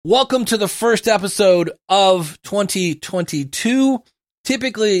Welcome to the first episode of 2022.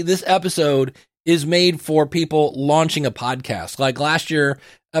 Typically, this episode is made for people launching a podcast. Like last year,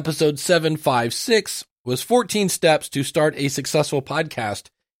 episode 756 was 14 steps to start a successful podcast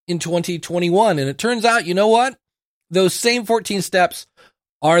in 2021. And it turns out, you know what? Those same 14 steps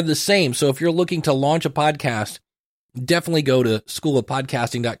are the same. So if you're looking to launch a podcast, definitely go to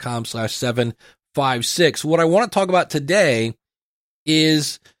schoolofpodcasting.com/756. What I want to talk about today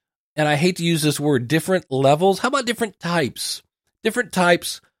is, and I hate to use this word, different levels. How about different types? Different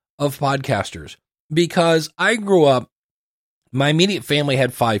types of podcasters. Because I grew up, my immediate family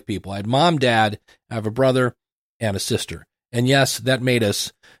had 5 people. I had mom, dad, I have a brother, and a sister. And yes, that made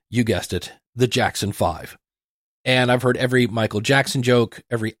us, you guessed it, the Jackson 5. And I've heard every Michael Jackson joke,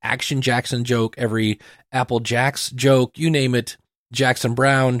 every Action Jackson joke, every Apple Jacks joke, you name it, Jackson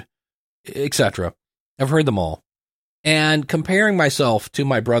Brown, etc. I've heard them all. And comparing myself to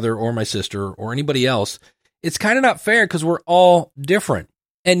my brother or my sister or anybody else, it's kind of not fair because we're all different.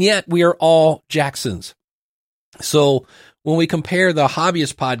 And yet we are all Jacksons. So when we compare the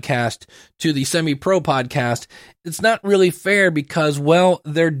hobbyist podcast to the semi-pro podcast, it's not really fair because, well,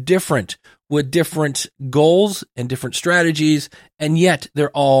 they're different with different goals and different strategies, and yet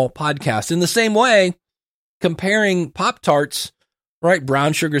they're all podcasts. In the same way, comparing Pop-Tarts, right,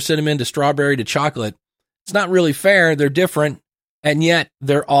 brown sugar, cinnamon to strawberry to chocolate, it's not really fair. They're different, and yet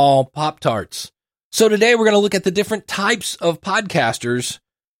they're all Pop-Tarts. So today we're going to look at the different types of podcasters.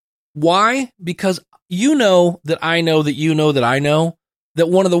 Why? Because you know that I know that you know that I know that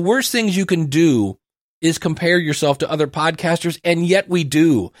one of the worst things you can do is compare yourself to other podcasters, and yet we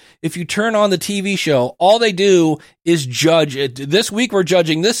do. If you turn on the TV show, all they do is judge it. This week we're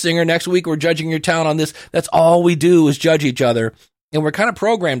judging this singer, next week we're judging your town on this. That's all we do is judge each other. And we're kind of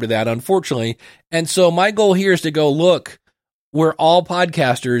programmed to that, unfortunately. And so my goal here is to go, look, we're all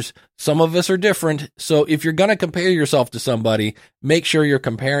podcasters. Some of us are different. So if you're going to compare yourself to somebody, make sure you're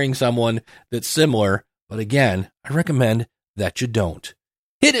comparing someone that's similar. But again, I recommend that you don't.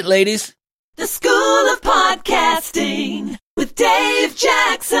 Hit it, ladies. The School of Podcasting with Dave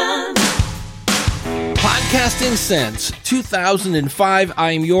Jackson. Podcasting since 2005.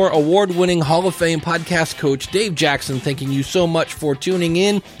 I am your award-winning Hall of Fame podcast coach, Dave Jackson, thanking you so much for tuning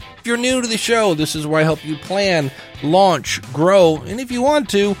in. If you're new to the show, this is where I help you plan, launch, grow, and if you want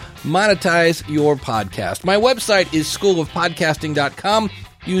to, monetize your podcast. My website is schoolofpodcasting.com.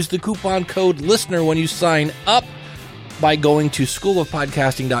 Use the coupon code LISTENER when you sign up by going to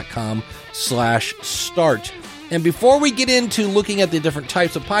schoolofpodcasting.com/start. And before we get into looking at the different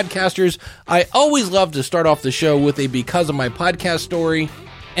types of podcasters, I always love to start off the show with a Because of My Podcast story.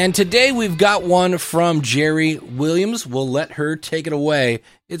 And today we've got one from Jerry Williams. We'll let her take it away.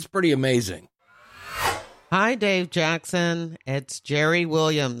 It's pretty amazing. Hi, Dave Jackson. It's Jerry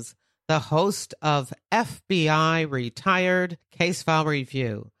Williams, the host of FBI Retired Case File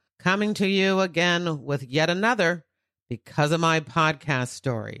Review, coming to you again with yet another Because of My Podcast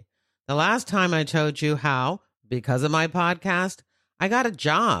story. The last time I told you how, because of my podcast, I got a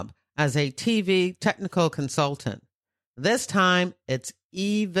job as a TV technical consultant. This time, it's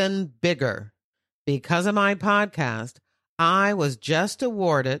even bigger. Because of my podcast, I was just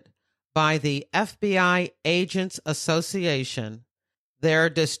awarded by the FBI Agents Association their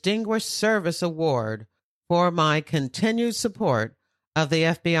Distinguished Service Award for my continued support of the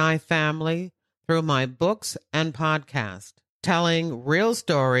FBI family through my books and podcast, telling real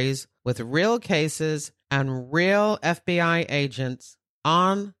stories with real cases and real FBI agents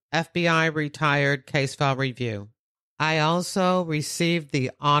on FBI Retired Case File Review. I also received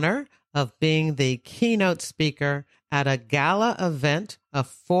the honor of being the keynote speaker at a gala event of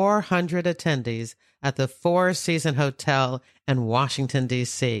 400 attendees at the Four Seasons Hotel in Washington,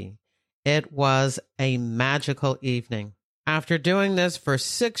 D.C. It was a magical evening. After doing this for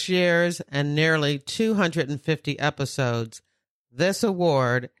 6 years and nearly 250 episodes, this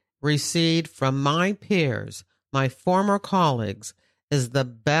award received from my peers, my former colleagues, is the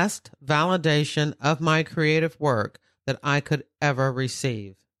best validation of my creative work that I could ever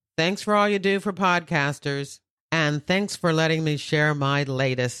receive. Thanks for all you do for podcasters, and thanks for letting me share my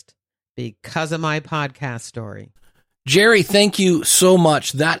latest Because of My Podcast story. Jerry, thank you so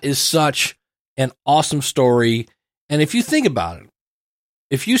much. That is such an awesome story. And if you think about it,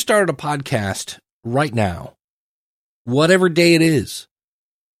 if you started a podcast right now, whatever day it is,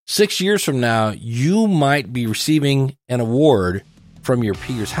 6 years from now, you might be receiving an award from your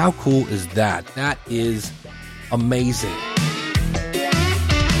peers. How cool is that? That is amazing.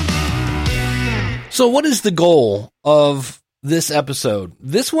 So what is the goal of this episode?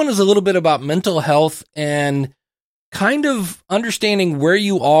 This one is a little bit about mental health and kind of understanding where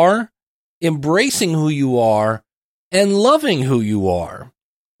you are, embracing who you are, and loving who you are.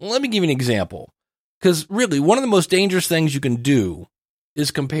 Let me give you an example. Because really, one of the most dangerous things you can do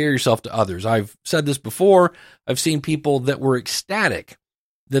is compare yourself to others. I've said this before. I've seen people that were ecstatic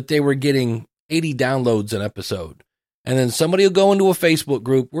that they were getting 80 downloads an episode. And then somebody will go into a Facebook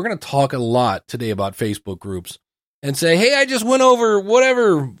group. We're going to talk a lot today about Facebook groups and say, hey, I just went over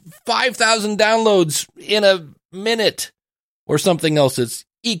 5,000 downloads in a minute or something else that's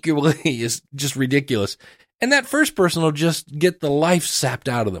equally is just ridiculous. And that first person will just get the life sapped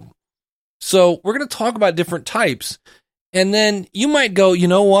out of them. So we're going to talk about different types. And then you might go, you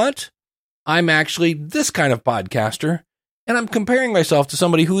know what? I'm actually this kind of podcaster, and I'm comparing myself to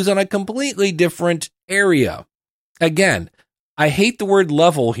somebody who's on a completely different area. Again, I hate the word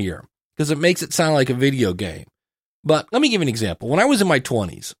level here because it makes it sound like a video game. But let me give you an example. When I was in my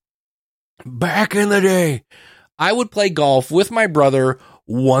 20s, back in the day, I would play golf with my brother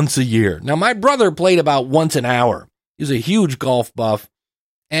once a year. Now, my brother played about once an hour. He was a huge golf buff.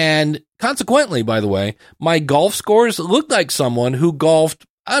 And consequently, by the way, my golf scores looked like someone who golfed,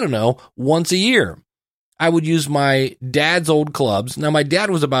 once a year. I would use my dad's old clubs. Now, my dad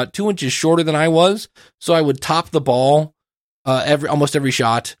was about 2 inches shorter than I was, so I would top the ball almost every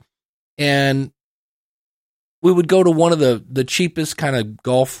shot. And we would go to one of the cheapest kind of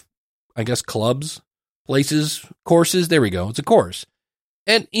golf, clubs, places, courses. There we go. It's a course.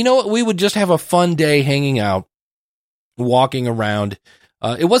 And you know what? We would just have a fun day hanging out, walking around.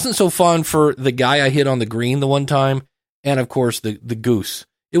 It wasn't so fun for the guy I hit on the green the one time, and of course the goose.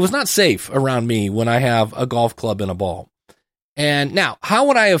 It was not safe around me when I have a golf club and a ball. And now, how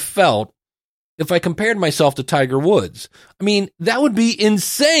would I have felt if I compared myself to Tiger Woods? I mean, that would be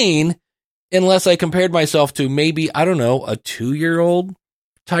insane unless I compared myself to maybe, a 2-year-old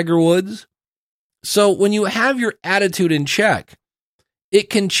Tiger Woods. So when you have your attitude in check, it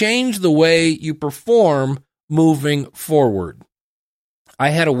can change the way you perform moving forward. I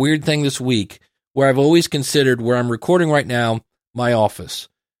had a weird thing this week where I've always considered where I'm recording right now, my office.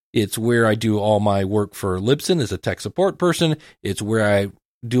 It's where I do all my work for Libsyn as a tech support person. It's where I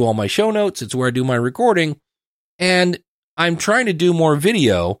do all my show notes. It's where I do my recording. And I'm trying to do more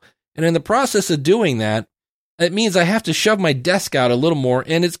video. And in the process of doing that, it means I have to shove my desk out a little more.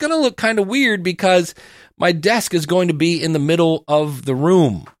 And it's going to look kind of weird because my desk is going to be in the middle of the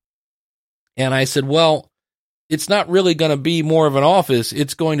room. And I said, well, it's not really going to be more of an office.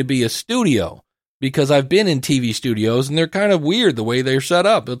 It's going to be a studio because I've been in TV studios and they're kind of weird the way they're set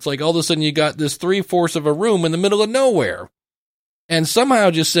up. It's like all of a sudden you got this 3/4 of a room in the middle of nowhere. And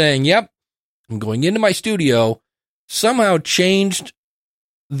somehow just saying, yep, I'm going into my studio, somehow changed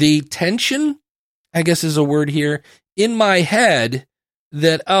the tension, I guess is a word here, in my head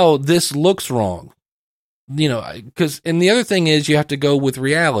that, this looks wrong. And the other thing is you have to go with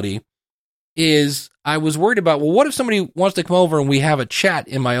reality is I was worried about, what if somebody wants to come over and we have a chat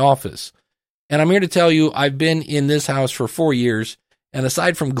in my office? And I'm here to tell you, I've been in this house for 4 years, and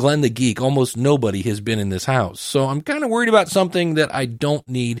aside from Glenn the Geek, almost nobody has been in this house. So I'm kind of worried about something that I don't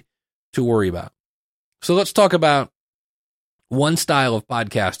need to worry about. So let's talk about one style of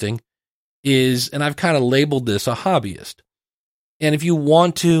podcasting is, and I've kind of labeled this a hobbyist. And if you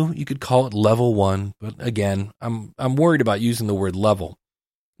want to, you could call it level 1. But again, I'm worried about using the word level.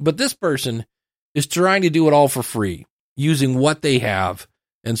 But this person is trying to do it all for free, using what they have.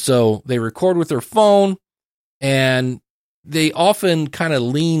 And so they record with their phone, and they often kind of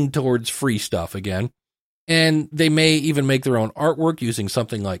lean towards free stuff again. And they may even make their own artwork using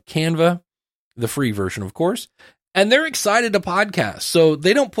something like Canva, the free version, of course. And they're excited to podcast. So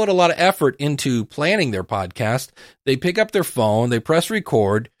they don't put a lot of effort into planning their podcast. They pick up their phone, they press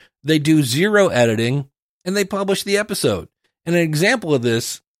record, they do 0 editing, and they publish the episode. And an example of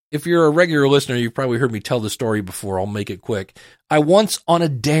this, if you're a regular listener, you've probably heard me tell the story before. I'll make it quick. I once on a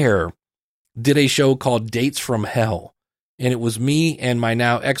dare did a show called Dates from Hell. And it was me and my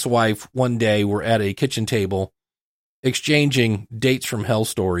now ex-wife one day were at a kitchen table exchanging Dates from Hell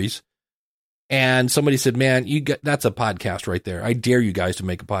stories. And somebody said, man, that's a podcast right there. I dare you guys to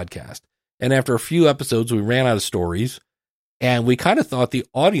make a podcast. And after a few episodes, we ran out of stories. And we kind of thought the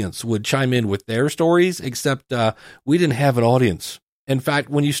audience would chime in with their stories, except we didn't have an audience. In fact,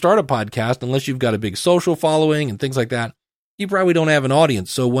 when you start a podcast, unless you've got a big social following and things like that, you probably don't have an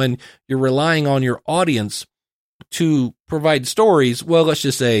audience. So when you're relying on your audience to provide stories, well, let's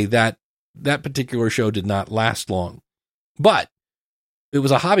just say that particular show did not last long. But it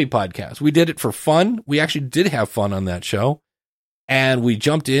was a hobby podcast. We did it for fun. We actually did have fun on that show. And we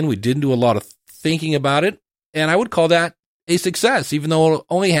jumped in. We didn't do a lot of thinking about it. And I would call that a success, even though it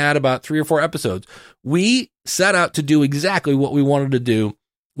only had about 3 or 4 episodes. We set out to do exactly what we wanted to do,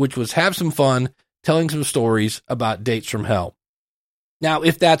 which was have some fun, telling some stories about dates from hell. Now,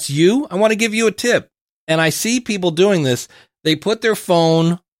 if that's you, I want to give you a tip. And I see people doing this. They put their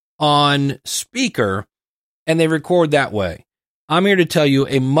phone on speaker and they record that way. I'm here to tell you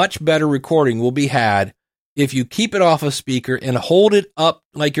a much better recording will be had if you keep it off a speaker and hold it up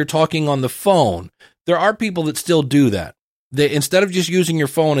like you're talking on the phone. There are people that still do that. They, instead of just using your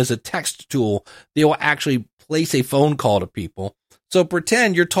phone as a text tool, they will actually place a phone call to people. So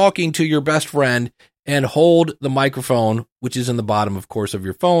pretend you're talking to your best friend and hold the microphone, which is in the bottom, of course, of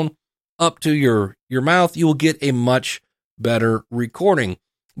your phone, up to your mouth. You will get a much better recording.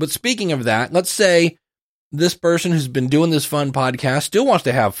 But speaking of that, let's say this person who's been doing this fun podcast still wants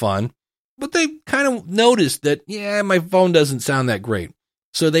to have fun, but they kind of noticed that, my phone doesn't sound that great.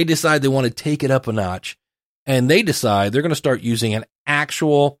 So they decide they want to take it up a notch, and they decide they're going to start using an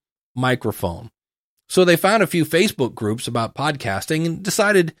actual microphone. So they found a few Facebook groups about podcasting and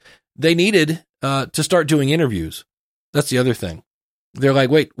decided they needed to start doing interviews. That's the other thing. They're like,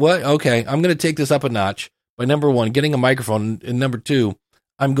 wait, what? Okay, I'm going to take this up a notch by, number one, getting a microphone, and number two,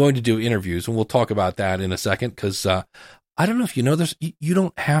 I'm going to do interviews, and we'll talk about that in a second, because I don't know if you know this, you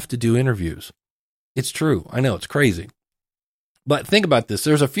don't have to do interviews. It's true. I know, it's crazy. But think about this.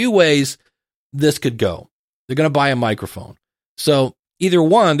 There's a few ways this could go. They're going to buy a microphone. So either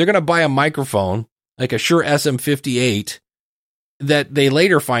one, they're going to buy a microphone, like a Shure SM58, that they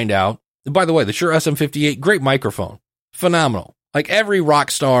later find out. By the way, the Shure SM58, great microphone. Phenomenal. Like every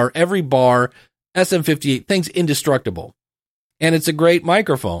rock star, every bar, SM58, thing's indestructible. And it's a great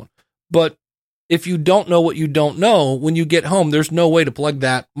microphone. But if you don't know what you don't know, when you get home, there's no way to plug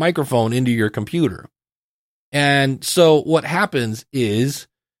that microphone into your computer. And so what happens is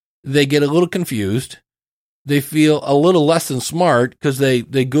they get a little confused. They feel a little less than smart because they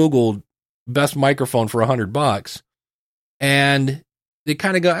Googled best microphone for $100. And they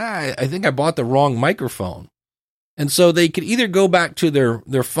kind of go, I think I bought the wrong microphone. And so they could either go back to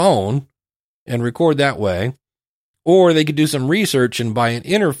their phone and record that way, or they could do some research and buy an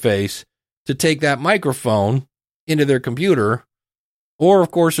interface to take that microphone into their computer. Or,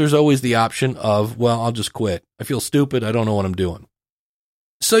 of course, there's always the option of, well, I'll just quit. I feel stupid. I don't know what I'm doing.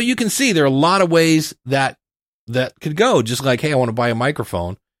 So you can see there are a lot of ways that could go, just like, hey, I want to buy a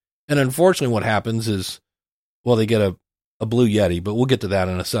microphone. And unfortunately, what happens is, well, they get a Blue Yeti, but we'll get to that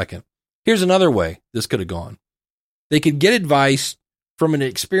in a second. Here's another way this could have gone. They could get advice from an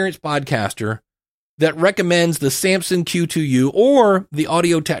experienced podcaster that recommends the Samson Q2U or the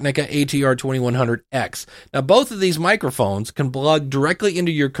Audio-Technica ATR 2100X. Now, both of these microphones can plug directly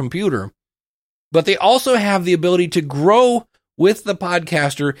into your computer, but they also have the ability to grow with the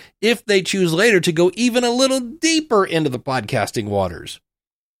podcaster if they choose later to go even a little deeper into the podcasting waters.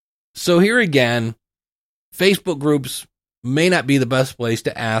 So here again, Facebook groups may not be the best place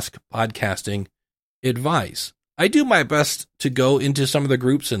to ask podcasting advice. I do my best to go into some of the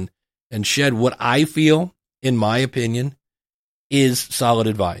groups and shed what I feel, in my opinion, is solid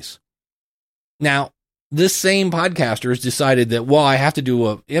advice. Now, this same podcaster has decided that, well, I have to do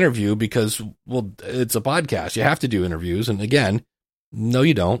an interview because, well, it's a podcast. You have to do interviews. And again, no,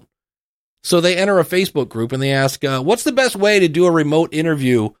 you don't. So they enter a Facebook group and they ask, what's the best way to do a remote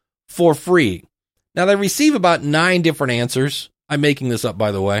interview for free? Now, they receive about 9 different answers. I'm making this up,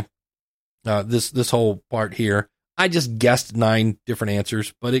 by the way. This whole part here. I just guessed 9 different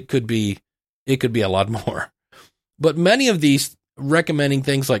answers, but it could be a lot more. But many of these recommending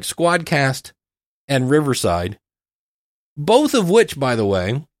things like Squadcast and Riverside, both of which, by the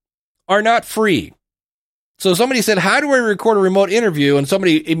way, are not free. So somebody said, how do I record a remote interview? And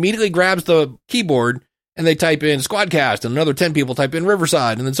somebody immediately grabs the keyboard and they type in Squadcast, and another 10 people type in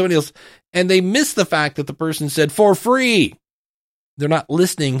Riverside, and then somebody else, and they miss the fact that the person said for free. They're not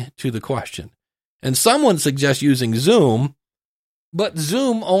listening to the question. And someone suggests using Zoom, but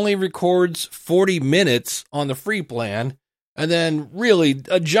Zoom only records 40 minutes on the free plan, and then really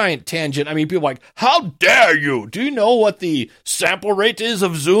a giant tangent. I mean, people are like, how dare you? Do you know what the sample rate is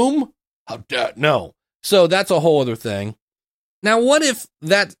of Zoom? How dare, no. So that's a whole other thing. Now, what if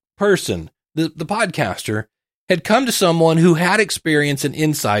that person, the podcaster, had come to someone who had experience and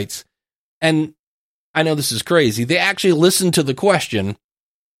insights, and I know this is crazy, they actually listened to the question.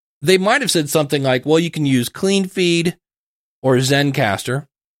 They might have said something like, well, you can use CleanFeed or Zencaster.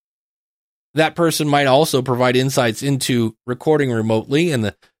 That person might also provide insights into recording remotely and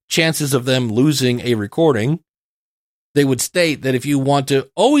the chances of them losing a recording. They would state that if you want to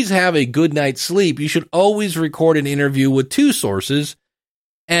always have a good night's sleep, you should always record an interview with 2 sources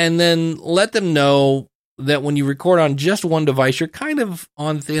and then let them know that when you record on just one device, you're kind of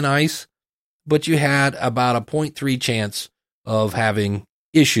on thin ice, but you had about a 0.3 chance of having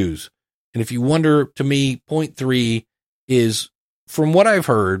issues. And if you wonder, to me, 0.3 is, from what I've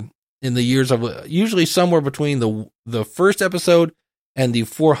heard in the years of, usually somewhere between the first episode and the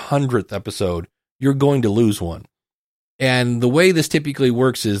 400th episode, you're going to lose one. And the way this typically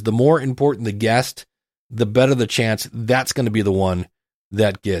works is the more important the guest, the better the chance that's going to be the one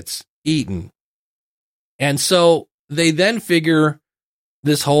that gets eaten. And so they then figure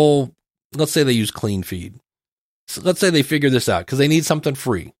this whole, let's say they use Clean Feed. So let's say they figure this out because they need something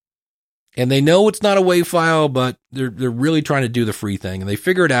free. And they know it's not a WAV file, but they're really trying to do the free thing. And they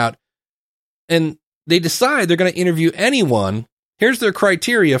figure it out. And they decide they're going to interview anyone. Here's their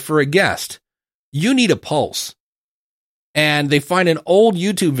criteria for a guest. You need a pulse. And they find an old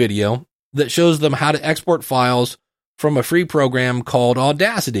YouTube video that shows them how to export files from a free program called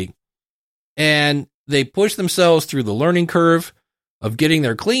Audacity. And they push themselves through the learning curve of getting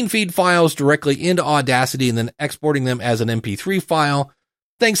their Clean Feed files directly into Audacity and then exporting them as an MP3 file,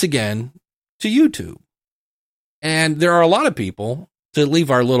 thanks again to YouTube. And there are a lot of people, to leave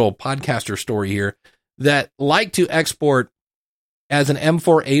our little podcaster story here, that like to export as an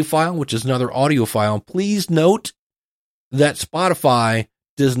M4A file, which is another audio file. Please note that Spotify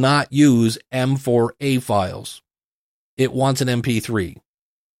does not use M4A files. It wants an MP3.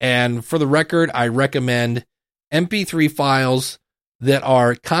 And for the record, I recommend MP3 files that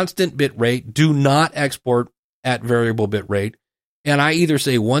are constant bit rate, do not export at variable bit rate. And I either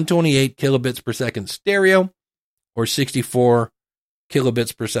say 128 kilobits per second stereo or 64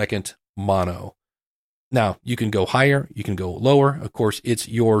 kilobits per second mono. Now, you can go higher, you can go lower. Of course, it's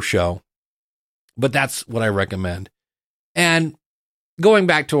your show. But that's what I recommend. And going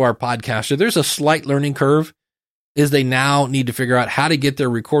back to our podcaster, there's a slight learning curve, is they now need to figure out how to get their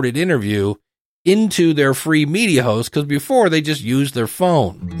recorded interview into their free media host, because before they just used their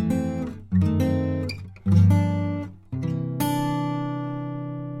phone.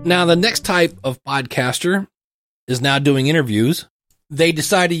 Now, the next type of podcaster is now doing interviews. They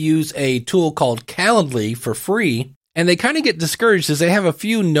decide to use a tool called Calendly for free, and they kind of get discouraged as they have a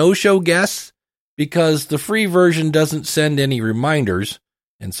few no-show guests because the free version doesn't send any reminders,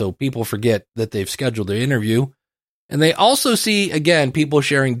 and so people forget that they've scheduled their interview. And they also see, again, people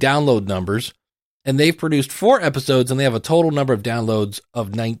sharing download numbers, and they've produced 4 episodes, and they have a total number of downloads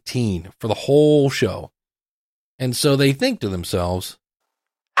of 19 for the whole show. And so they think to themselves,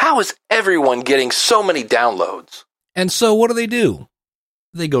 how is everyone getting so many downloads? And so what do?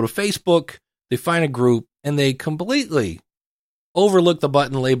 They go to Facebook, they find a group, and they completely overlook the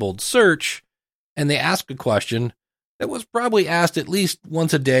button labeled search, and they ask a question that was probably asked at least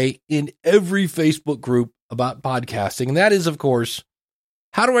once a day in every Facebook group about podcasting. And that is, of course,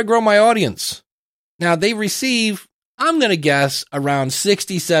 how do I grow my audience? Now, they receive, I'm going to guess, around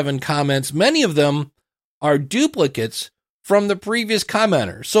 67 comments. Many of them are duplicates from the previous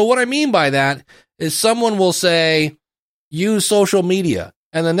commenter. So what I mean by that is someone will say, use social media.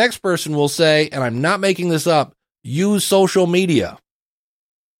 And the next person will say, and I'm not making this up, use social media.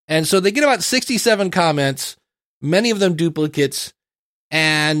 And so they get about 67 comments, many of them duplicates.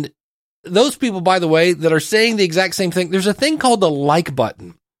 And those people, by the way, that are saying the exact same thing, there's a thing called the like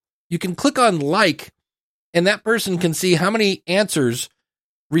button. You can click on like, and that person can see how many answers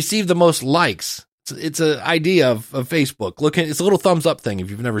receive the most likes. It's an idea of Facebook. Look, it's a little thumbs up thing if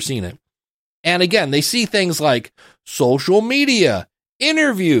you've never seen it. And again, they see things like social media,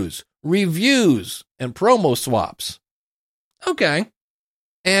 interviews, reviews, and promo swaps. Okay.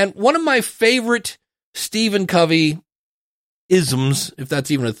 And one of my favorite Stephen Covey isms, if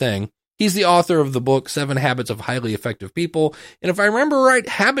that's even a thing, he's the author of the book, 7 Habits of Highly Effective People. And if I remember right,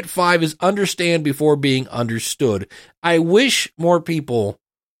 habit 5 is understand before being understood. I wish more people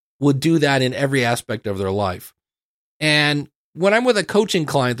would do that in every aspect of their life. And when I'm with a coaching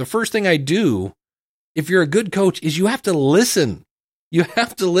client, the first thing I do, if you're a good coach, is you have to listen. You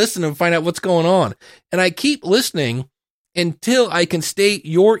have to listen and find out what's going on. And I keep listening until I can state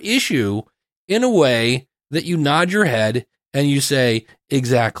your issue in a way that you nod your head and you say,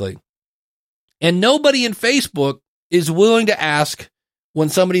 exactly. And nobody in Facebook is willing to ask when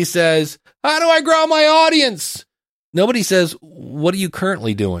somebody says, how do I grow my audience? Nobody says, what are you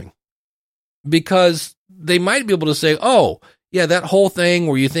currently doing? Because they might be able to say, oh, yeah, that whole thing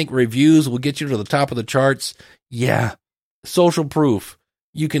where you think reviews will get you to the top of the charts. Yeah, social proof.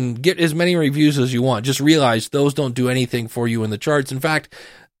 You can get as many reviews as you want. Just realize those don't do anything for you in the charts. In fact,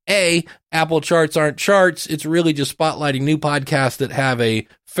 Apple charts aren't charts. It's really just spotlighting new podcasts that have a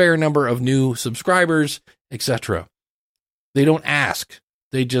fair number of new subscribers, etc. They don't ask.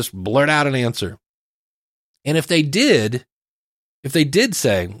 They just blurt out an answer. And if they did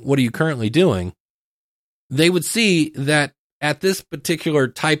say, what are you currently doing? They would see that at this particular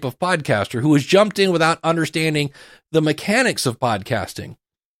type of podcaster who has jumped in without understanding the mechanics of podcasting.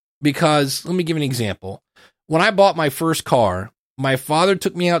 Because let me give you an example. When I bought my first car, my father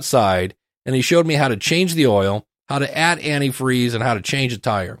took me outside and he showed me how to change the oil, how to add antifreeze, and how to change a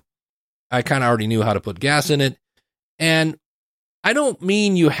tire. I kind of already knew how to put gas in it. And I don't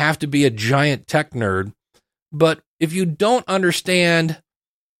mean you have to be a giant tech nerd, but if you don't understand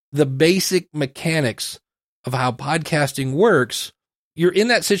the basic mechanics of how podcasting works, you're in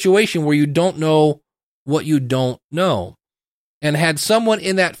that situation where you don't know what you don't know. And had someone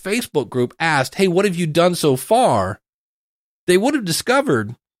in that Facebook group asked, hey, what have you done so far? They would have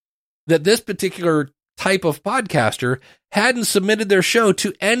discovered that this particular type of podcaster hadn't submitted their show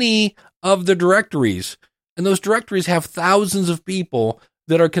to any of the directories. And those directories have thousands of people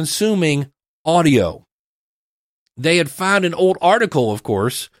that are consuming audio. They had found an old article, of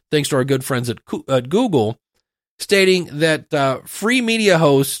course, thanks to our good friends at Google, stating that free media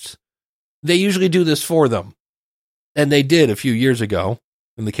hosts, they usually do this for them. And they did a few years ago,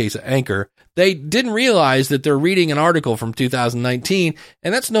 in the case of Anchor. They didn't realize that they're reading an article from 2019,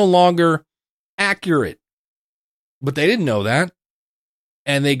 and that's no longer accurate. But they didn't know that.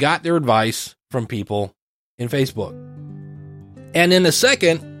 And they got their advice from people in Facebook. And in a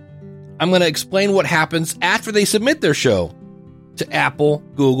second, I'm going to explain what happens after they submit their show to Apple,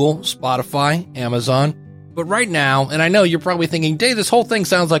 Google, Spotify, Amazon. But right now, and I know you're probably thinking, Dave, this whole thing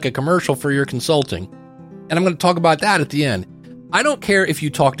sounds like a commercial for your consulting. And I'm going to talk about that at the end. I don't care if you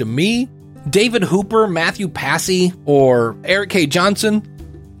talk to me, David Hooper, Matthew Passy, or Eric K. Johnson.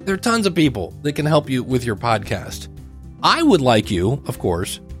 There are tons of people that can help you with your podcast. I would like you, of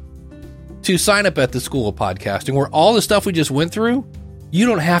course, to sign up at the School of Podcasting, where all the stuff we just went through, you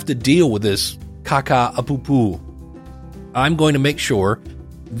don't have to deal with this caca-a-poo-poo. I'm going to make sure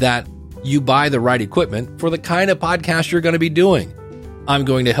that you buy the right equipment for the kind of podcast you're going to be doing. I'm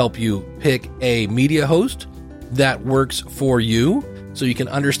going to help you pick a media host that works for you so you can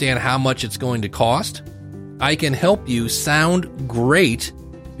understand how much it's going to cost. I can help you sound great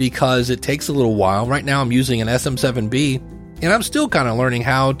because it takes a little while. Right now I'm using an SM7B and I'm still kind of learning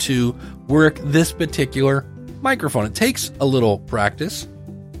how to work this particular microphone. It takes a little practice.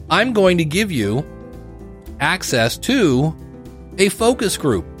 I'm going to give you access to a focus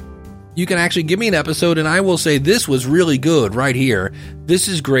group. You can actually give me an episode and I will say, this was really good right here. This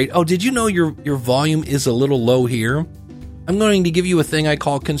is great. Oh, did you know your volume is a little low here? I'm going to give you a thing I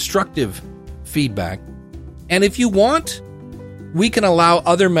call constructive feedback. And if you want, we can allow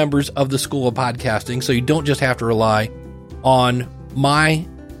other members of the School of Podcasting so you don't just have to rely on my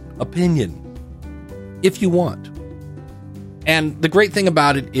opinion, if you want. And the great thing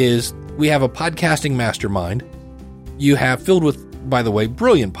about it is we have a podcasting mastermind. You have filled with, by the way,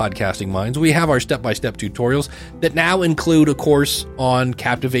 brilliant podcasting minds. We have our step-by-step tutorials that now include a course on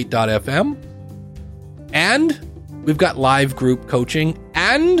Captivate.fm. And we've got live group coaching.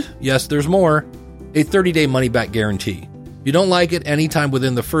 And, yes, there's more, a 30-day money-back guarantee. If you don't like it anytime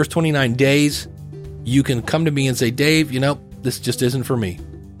within the first 29 days, you can come to me and say, Dave, this just isn't for me.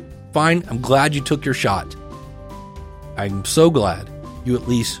 Fine, I'm glad you took your shot. I'm so glad you at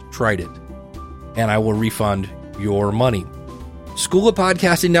least tried it. And I will refund your money.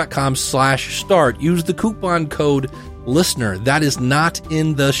 schoolofpodcasting.com/start. Use the coupon code LISTENER. That is not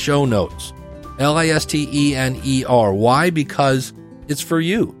in the show notes. LISTENER. Why? Because it's for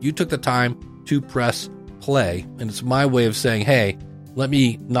you. You took the time to press play, and it's my way of saying, hey, let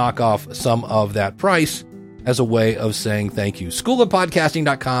me knock off some of that price as a way of saying thank you.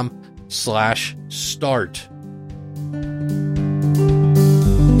 schoolofpodcasting.com/start.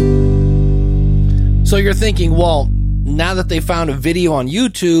 So you're thinking, well, now that they found a video on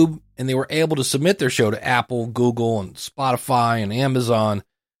YouTube and they were able to submit their show to Apple, Google, and Spotify and Amazon,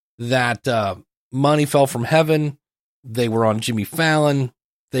 that money fell from heaven. They were on Jimmy Fallon.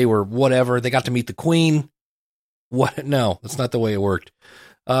 They were whatever. They got to meet the Queen. What? No, that's not the way it worked.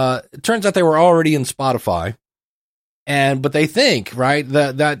 It turns out they were already in Spotify. But they think, right,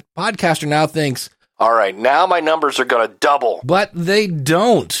 that podcaster now thinks, all right, now my numbers are going to double. But they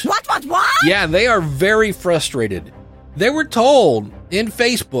don't. What? Yeah, they are very frustrated. They were told in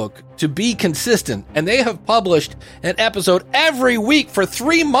Facebook to be consistent, and they have published an episode every week for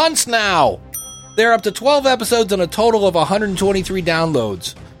 3 months now. They're up to 12 episodes and a total of 123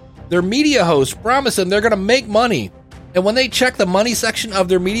 downloads. Their media host promised them they're going to make money. And when they check the money section of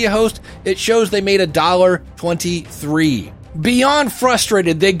their media host, it shows they made $1.23. Beyond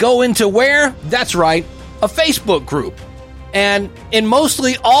frustrated, they go into where? That's right, a Facebook group. And in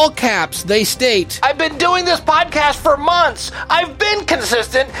mostly all caps, they state, I've been doing this podcast for months. I've been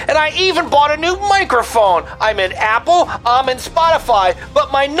consistent, and I even bought a new microphone. I'm in Apple, I'm in Spotify,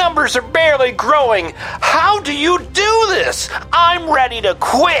 but my numbers are barely growing. How do you do this? I'm ready to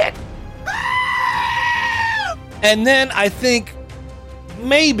quit. And then I think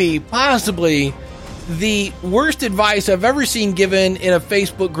maybe, possibly, the worst advice I've ever seen given in a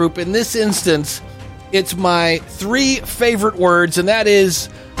Facebook group. In this instance, it's my 3 favorite words, and that is,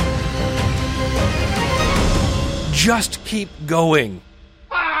 just keep going.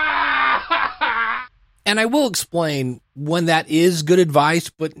 And I will explain when that is good advice,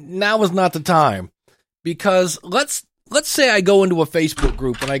 but now is not the time. Because let's say I go into a Facebook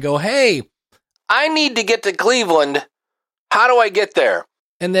group and I go, hey, I need to get to Cleveland. How do I get there?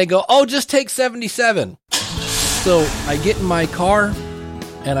 And they go, oh, just take 77. So I get in my car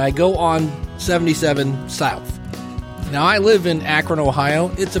and I go on 77 south. Now, I live in Akron,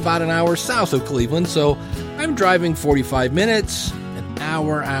 Ohio. It's about an hour south of Cleveland, so I'm driving 45 minutes, an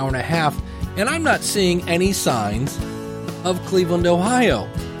hour, hour and a half, and I'm not seeing any signs of Cleveland, Ohio.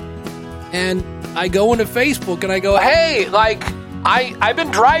 And I go into Facebook and I go, hey, I've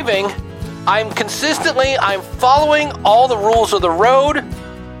been driving. I'm following all the rules of the road.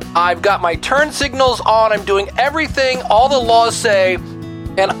 I've got my turn signals on. I'm doing everything all the laws say.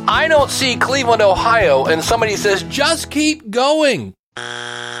 And I don't see Cleveland, Ohio, and somebody says, just keep going.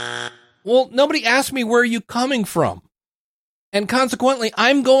 Well, nobody asked me, where are you coming from? And consequently,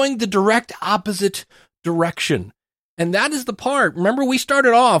 I'm going the direct opposite direction. And that is the part. Remember, we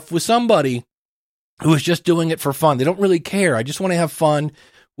started off with somebody who was just doing it for fun. They don't really care. I just want to have fun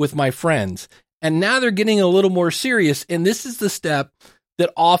with my friends. And now they're getting a little more serious. And this is the step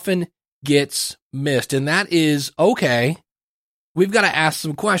that often gets missed. And that is, okay, we've got to ask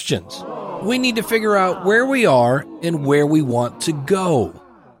some questions. We need to figure out where we are and where we want to go.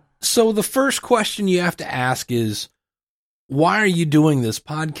 So the first question you have to ask is, why are you doing this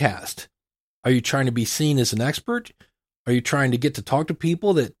podcast? Are you trying to be seen as an expert? Are you trying to get to talk to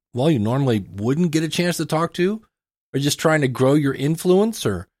people that, well, you normally wouldn't get a chance to talk to? Or just trying to grow your influence,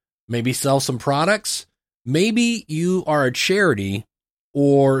 or maybe sell some products? Maybe you are a charity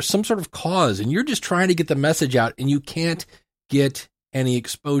or some sort of cause and you're just trying to get the message out and you can't get any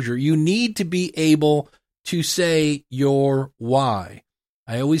exposure. You need to be able to say your why.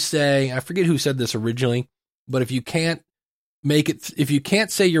 I always say, I forget who said this originally, but if you can't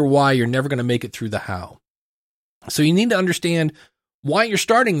say your why, you're never going to make it through the how. So you need to understand why you're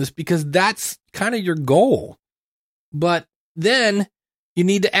starting this, because that's kind of your goal. But then you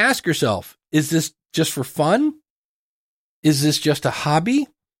need to ask yourself, is this just for fun? Is this just a hobby?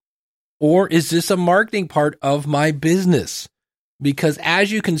 Or is this a marketing part of my business? Because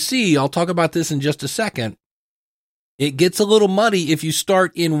as you can see, I'll talk about this in just a second, it gets a little muddy if you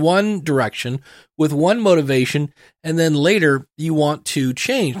start in one direction with one motivation and then later you want to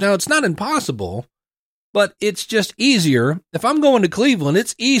change. Now, it's not impossible, but it's just easier. If I'm going to Cleveland,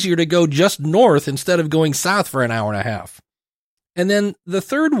 it's easier to go just north instead of going south for an hour and a half. And then the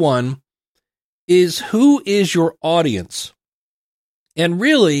third one is, who is your audience? And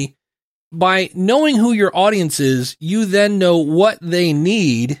really, by knowing who your audience is, you then know what they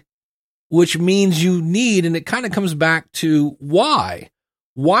need, which means you need, and it kind of comes back to why.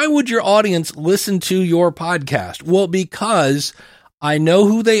 Why would your audience listen to your podcast? Well, because I know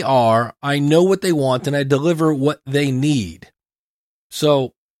who they are, I know what they want, and I deliver what they need.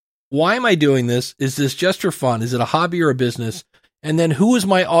 So why am I doing this? Is this just for fun? Is it a hobby or a business? And then who is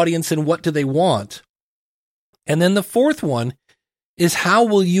my audience and what do they want? And then the fourth one is, how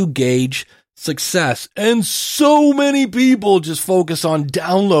will you gauge success? And so many people just focus on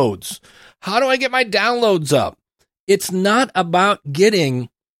downloads. How do I get my downloads up? It's not about getting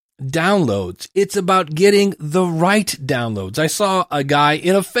downloads. It's about getting the right downloads. I saw a guy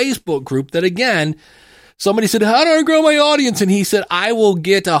in a Facebook group that, again, somebody said, how do I grow my audience? And he said, I will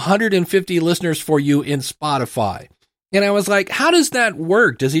get 150 listeners for you in Spotify. And I was like, how does that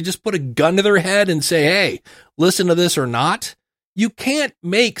work? Does he just put a gun to their head and say, hey, listen to this or not? You can't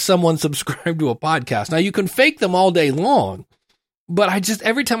make someone subscribe to a podcast. Now, you can fake them all day long, but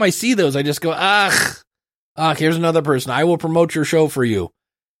every time I see those, I just go, here's another person. I will promote your show for you.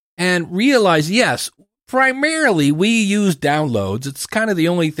 And realize, yes, primarily we use downloads. It's kind of the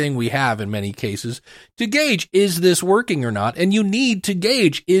only thing we have in many cases to gauge, is this working or not? And you need to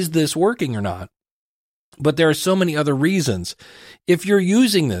gauge, is this working or not? But there are so many other reasons. If you're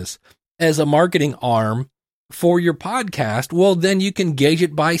using this as a marketing arm for your podcast, well, then you can gauge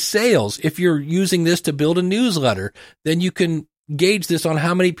it by sales. If you're using this to build a newsletter, then you can gauge this on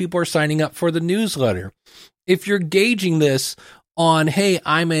how many people are signing up for the newsletter. If you're gauging this on, hey,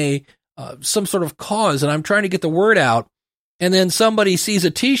 I'm some sort of cause and I'm trying to get the word out, and then somebody sees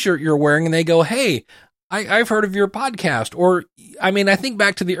a t-shirt you're wearing and they go, hey, I've heard of your podcast. Or, I think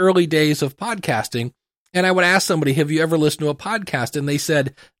back to the early days of podcasting, and I would ask somebody, have you ever listened to a podcast? And they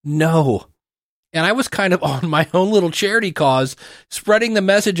said, no. And I was kind of on my own little charity cause, spreading the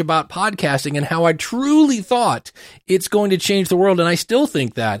message about podcasting and how I truly thought it's going to change the world. And I still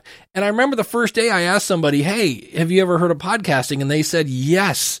think that. And I remember the first day I asked somebody, hey, have you ever heard of podcasting? And they said,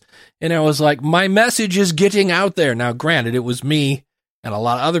 yes. And I was like, my message is getting out there. Now, granted, it was me and a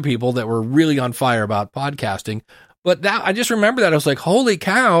lot of other people that were really on fire about podcasting. But that, I just remember that. I was like, holy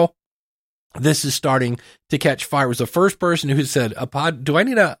cow, this is starting to catch fire. It was the first person who said, do I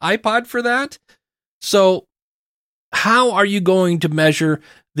need an iPod for that? So how are you going to measure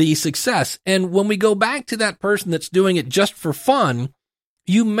the success? And when we go back to that person that's doing it just for fun,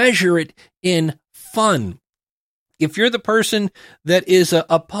 you measure it in fun. If you're the person that is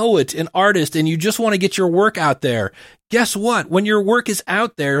a poet, an artist, and you just want to get your work out there, guess what? When your work is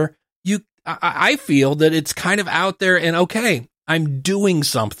out there, I feel that it's kind of out there and, okay, I'm doing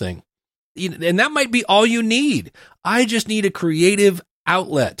something. And that might be all you need. I just need a creative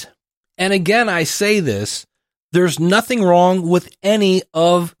outlet. And again, I say this, there's nothing wrong with any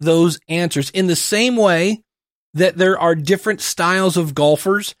of those answers. In the same way that there are different styles of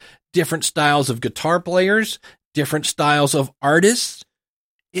golfers, different styles of guitar players, different styles of artists,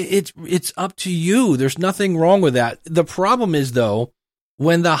 it's up to you. There's nothing wrong with that. The problem is, though,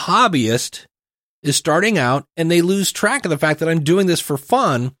 when the hobbyist is starting out and they lose track of the fact that I'm doing this for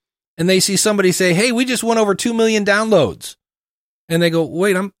fun, and they see somebody say, hey, we just went over 2 million downloads. And they go,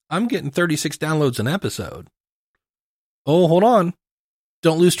 wait, I'm getting 36 downloads an episode. Oh, hold on.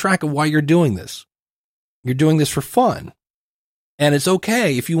 Don't lose track of why you're doing this. You're doing this for fun. And it's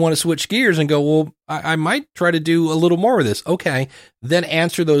okay if you want to switch gears and go, well, I might try to do a little more of this. Okay. Then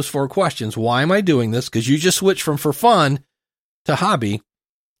answer those 4 questions. Why am I doing this? Because you just switched from for fun to hobby.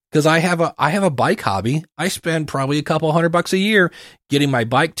 Because I have a bike hobby. I spend probably a couple $100 a year getting my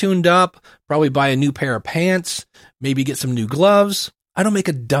bike tuned up, probably buy a new pair of pants, maybe get some new gloves. I don't make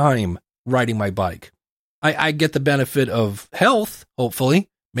a dime riding my bike. I get the benefit of health, hopefully,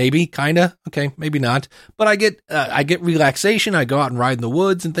 maybe, kind of, okay, maybe not. But I get relaxation. I go out and ride in the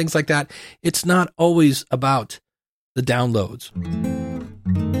woods and things like that. It's not always about the downloads.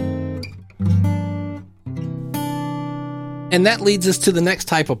 And that leads us to the next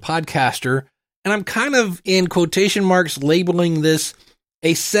type of podcaster. And I'm kind of, in quotation marks, labeling this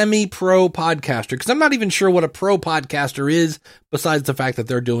a semi-pro podcaster, because I'm not even sure what a pro podcaster is, besides the fact that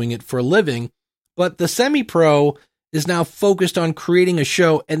they're doing it for a living. But the semi-pro is now focused on creating a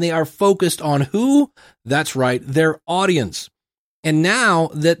show, and they are focused on who? That's right, their audience. And now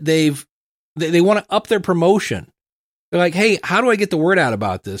that they want to up their promotion. They're like, hey, how do I get the word out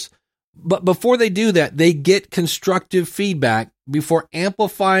about this? But before they do that, they get constructive feedback before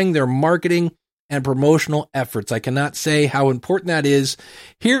amplifying their marketing and promotional efforts. I cannot say how important that is.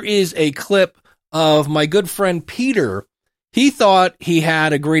 Here is a clip of my good friend Peter. He thought he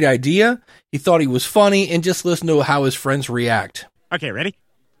had a great idea. He thought he was funny, and just listen to how his friends react. Okay, ready?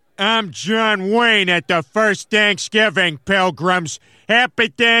 I'm John Wayne at the first Thanksgiving, Pilgrims. Happy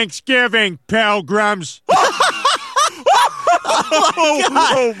Thanksgiving, Pilgrims.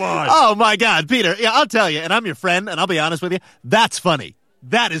 Oh, my God, Peter. Yeah, I'll tell you, and I'm your friend, and I'll be honest with you, that's funny.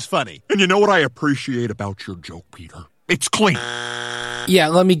 That is funny. And you know what I appreciate about your joke, Peter? It's clean. Yeah,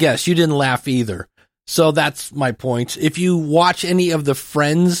 let me guess. You didn't laugh either. So that's my point. If you watch any of the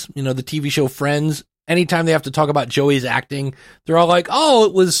Friends, the TV show Friends, anytime they have to talk about Joey's acting, they're all like, oh,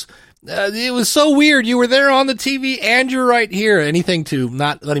 it was so weird. You were there on the TV and you're right here. Anything to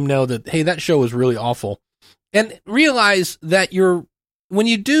not let him know that, hey, that show was really awful. And realize that when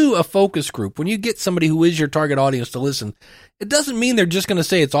you do a focus group, when you get somebody who is your target audience to listen, it doesn't mean they're just going to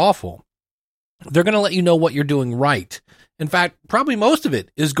say it's awful. They're going to let you know what you're doing right. In fact, probably most of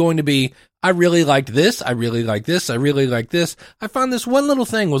it is going to be, I really liked this, I really like this, I really like this. I found this one little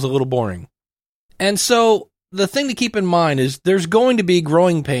thing was a little boring. And so the thing to keep in mind is there's going to be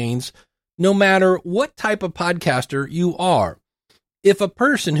growing pains no matter what type of podcaster you are. If a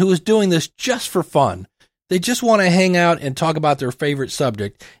person who is doing this just for fun, they just want to hang out and talk about their favorite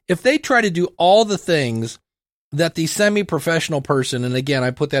subject, if they try to do all the things that the semi-professional person, and again,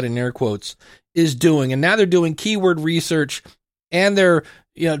 I put that in air quotes, is doing, and now they're doing keyword research, and they're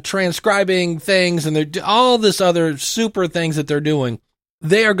transcribing things, and they're all this other super things that they're doing,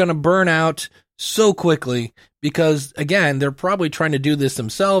 they are going to burn out so quickly because, again, they're probably trying to do this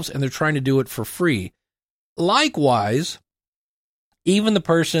themselves, and they're trying to do it for free. Likewise, even the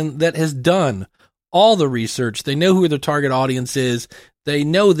person that has done all the research. They know who their target audience is. They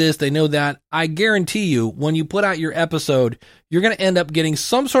know this, they know that. I guarantee you, when you put out your episode, you're going to end up getting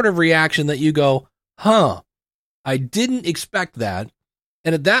some sort of reaction that you go, I didn't expect that.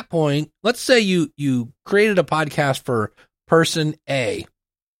 And at that point, let's say you created a podcast for person A,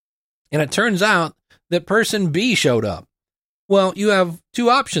 and it turns out that person B showed up. Well, you have two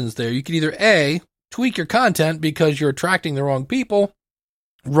options there. You can either A, tweak your content because you're attracting the wrong people,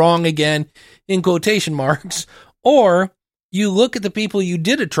 wrong again in quotation marks, or you look at the people you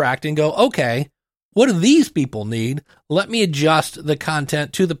did attract and go, okay, what do these people need? Let me adjust the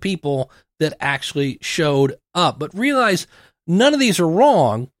content to the people that actually showed up. But realize none of these are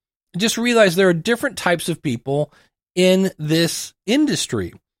wrong. Just realize there are different types of people in this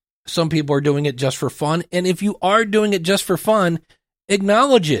industry. Some people are doing it just for fun. And if you are doing it just for fun,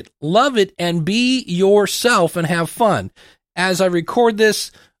 acknowledge it, love it, and be yourself and have fun. As I record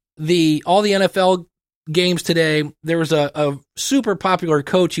this, all the NFL games today, there was a super popular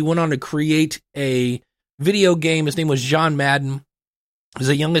coach. He went on to create a video game. His name was John Madden. He was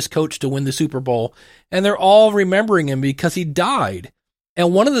the youngest coach to win the Super Bowl. And they're all remembering him because he died.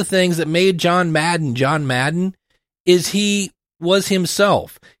 And one of the things that made John Madden is he was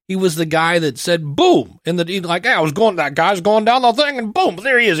himself. He was the guy that said, boom. And that guy's going down the thing and boom,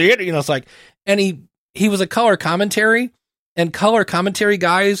 there he is. It's like, and he was a color commentary, and color commentary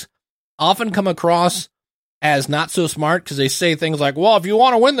guys often come across as not so smart because they say things like, well, if you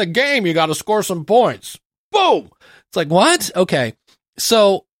want to win the game, you got to score some points. Boom. It's like, what? Okay.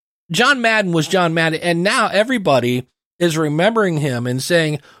 So John Madden was John Madden, and now everybody is remembering him and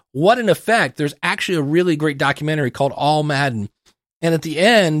saying, what an effect. There's actually a really great documentary called All Madden. And at the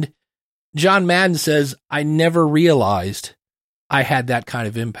end, John Madden says, I never realized I had that kind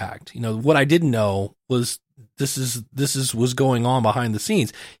of impact. What I didn't know was this was going on behind the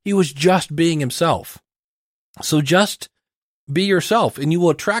scenes. He was just being himself. So just be yourself, and you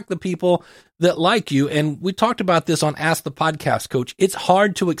will attract the people that like you. And we talked about this on Ask the Podcast Coach. It's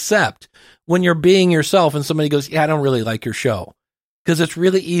hard to accept when you're being yourself and somebody goes, yeah, I don't really like your show. Because it's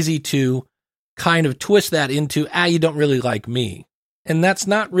really easy to kind of twist that into, you don't really like me. And that's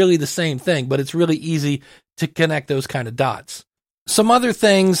not really the same thing, but it's really easy to connect those kind of dots. Some other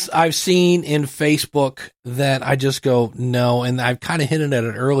things I've seen in Facebook that I just go, no, and I've kind of hinted at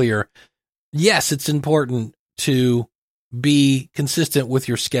it earlier. Yes, it's important to be consistent with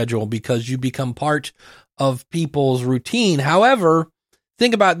your schedule because you become part of people's routine. However,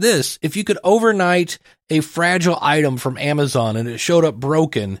 think about this. If you could overnight a fragile item from Amazon and it showed up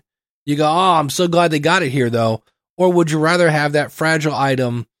broken, you go, I'm so glad they got it here, though. Or would you rather have that fragile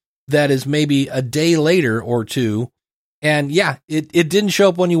item that is maybe a day later or two, and yeah, it didn't show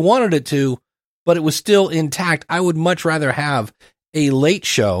up when you wanted it to, but it was still intact? I would much rather have a late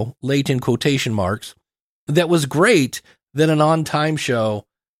show, late in quotation marks, that was great than an on-time show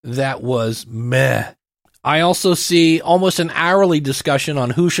that was meh. I also see almost an hourly discussion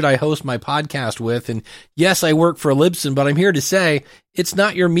on who should I host my podcast with. And yes, I work for Libsyn, but I'm here to say it's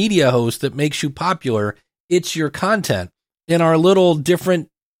not your media host that makes you popular. It's your content. In our little different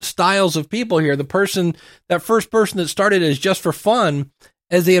styles of people here, that first person that started as just for fun,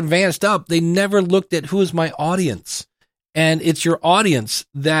 as they advanced up, they never looked at who is my audience. And it's your audience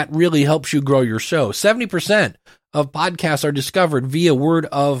that really helps you grow your show. 70% of podcasts are discovered via word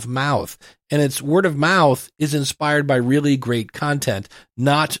of mouth. And it's word of mouth is inspired by really great content,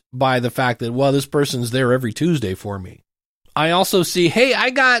 not by the fact that, well, this person's there every Tuesday for me. I also see, hey, I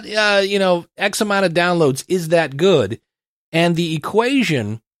got, X amount of downloads. Is that good? And the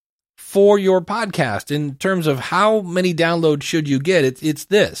equation for your podcast in terms of how many downloads should you get, it's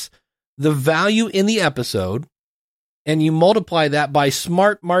this: the value in the episode, and you multiply that by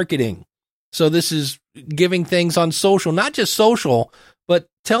smart marketing. So this is giving things on social, not just social, but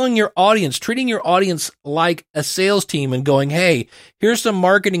telling your audience, treating your audience like a sales team and going, hey, here's some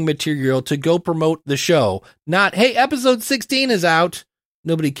marketing material to go promote the show. Not, hey, episode 16 is out.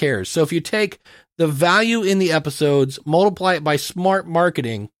 Nobody cares. So if you take the value in the episodes, multiply it by smart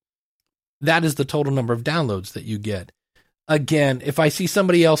marketing, that is the total number of downloads that you get. Again, if I see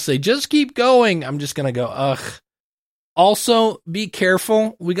somebody else say, just keep going, I'm just going to go, ugh. Also, be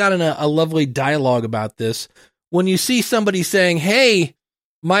careful. We got in a lovely dialogue about this. When you see somebody saying, hey,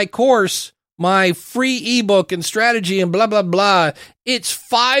 my course, my free ebook and strategy and blah, blah, blah, it's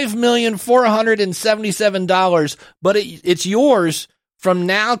 $5,477, but it's yours from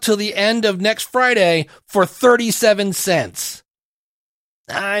now till the end of next Friday for 37 cents.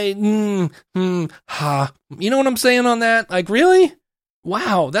 You know what I'm saying on that? Like, really?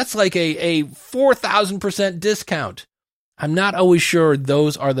 Wow, that's like a 4,000% discount. I'm not always sure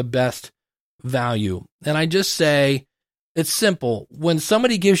those are the best value. And I just say, it's simple. When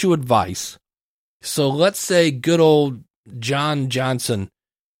somebody gives you advice, so let's say good old John Johnson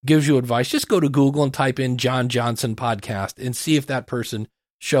gives you advice, just go to Google and type in John Johnson podcast and see if that person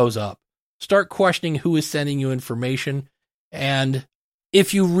shows up. Start questioning who is sending you information. And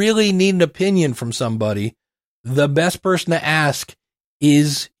if you really need an opinion from somebody, the best person to ask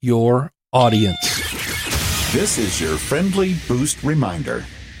is your audience. This is your friendly boost reminder.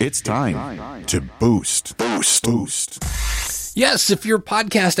 It's time to boost. Yes, if your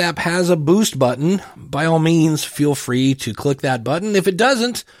podcast app has a boost button, by all means, feel free to click that button. If it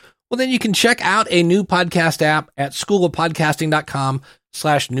doesn't, well, then you can check out a new podcast app at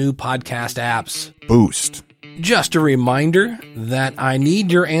schoolofpodcasting.com/new podcast apps. Boost. Just a reminder that I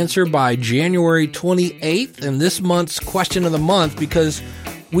need your answer by January 28th in this month's question of the month, because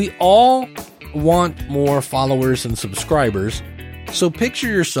we all want more followers and subscribers. So picture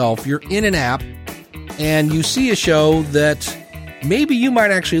yourself, you're in an app and you see a show that maybe you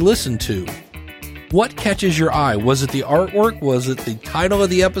might actually listen to. What catches your eye? Was it the artwork? Was it the title of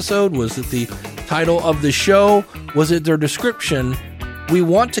the episode? Was it the title of the show? Was it their description? We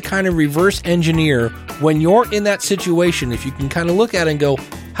want to kind of reverse engineer when you're in that situation. If you can kind of look at it and go,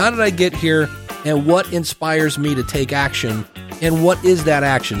 how did I get here? And what inspires me to take action? And what is that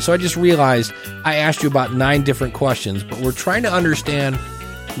action? So I just realized I asked you about 9 different questions, but we're trying to understand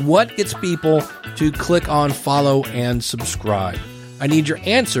what gets people to click on follow and subscribe. I need your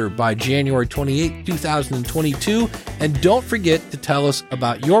answer by January 28, 2022. And don't forget to tell us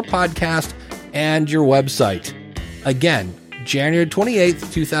about your podcast and your website. Again, January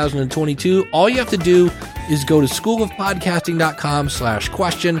 28th, 2022. All you have to do is go to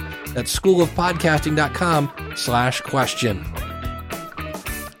schoolofpodcasting.com/question. That's schoolofpodcasting.com/question.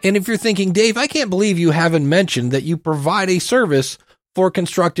 And if you're thinking, Dave, I can't believe you haven't mentioned that you provide a service for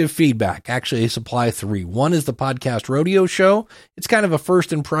constructive feedback. Actually, I supply 3. One is the Podcast Rodeo Show. It's kind of a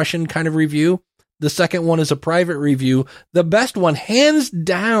first impression kind of review. The second one is a private review. The best one, hands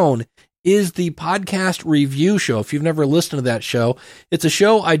down, is the Podcast Review Show. If you've never listened to that show, it's a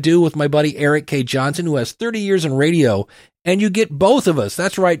show I do with my buddy Eric K. Johnson, who has 30 years in radio, and you get both of us.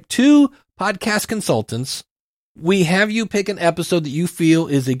 That's right, 2 podcast consultants. We have you pick an episode that you feel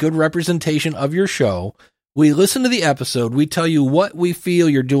is a good representation of your show. We listen to the episode. We tell you what we feel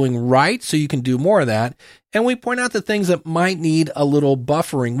you're doing right so you can do more of that. And we point out the things that might need a little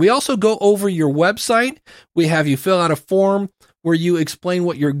buffering. We also go over your website. We have you fill out a form where you explain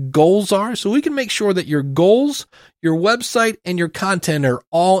what your goals are, so we can make sure that your goals, your website, and your content are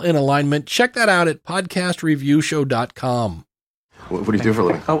all in alignment. Check that out at podcastreviewshow.com. What do you do for a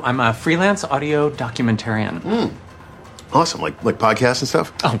living? Oh, I'm a freelance audio documentarian. Awesome. Like podcasts and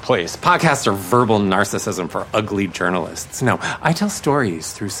stuff? Oh, please. Podcasts are verbal narcissism for ugly journalists. No, I tell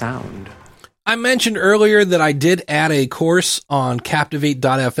stories through sound. I mentioned earlier that I did add a course on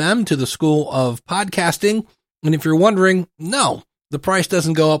Captivate.fm to the School of Podcasting. And if you're wondering, no, the price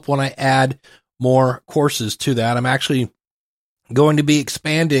doesn't go up when I add more courses to that. I'm actually going to be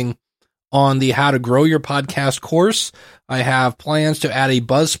expanding on the How to Grow Your Podcast course. I have plans to add a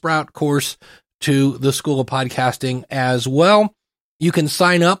Buzzsprout course to the School of Podcasting as well. You can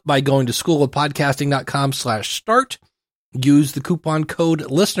sign up by going to schoolofpodcasting.com/start. Use the coupon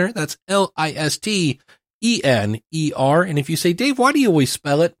code LISTENER. That's LISTENER. And if you say, Dave, why do you always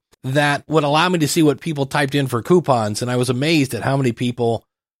spell it? That would allow me to see what people typed in for coupons. And I was amazed at how many people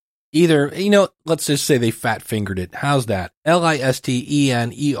either, let's just say they fat fingered it. How's that?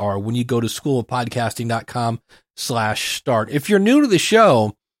 LISTENER when you go to schoolofpodcasting.com/start. If you're new to the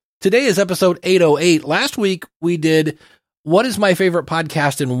show, today is episode 808. Last week we did, what is my favorite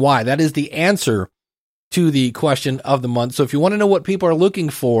podcast and why? That is the answer to the question of the month. So if you want to know what people are looking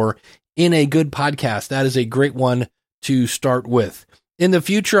for in a good podcast, that is a great one to start with. In the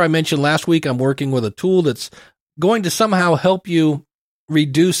future, I mentioned last week, I'm working with a tool that's going to somehow help you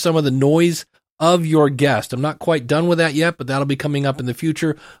reduce some of the noise of your guest. I'm not quite done with that yet, but that'll be coming up in the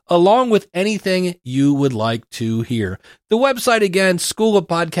future, along with anything you would like to hear. The website, again,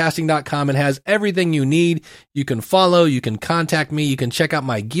 schoolofpodcasting.com. It has everything you need. You can follow, you can contact me, you can check out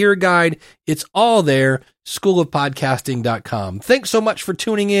my gear guide. It's all there, schoolofpodcasting.com. Thanks so much for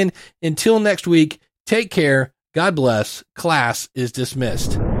tuning in. Until next week, take care. God bless. Class is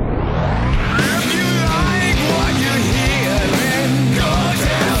dismissed.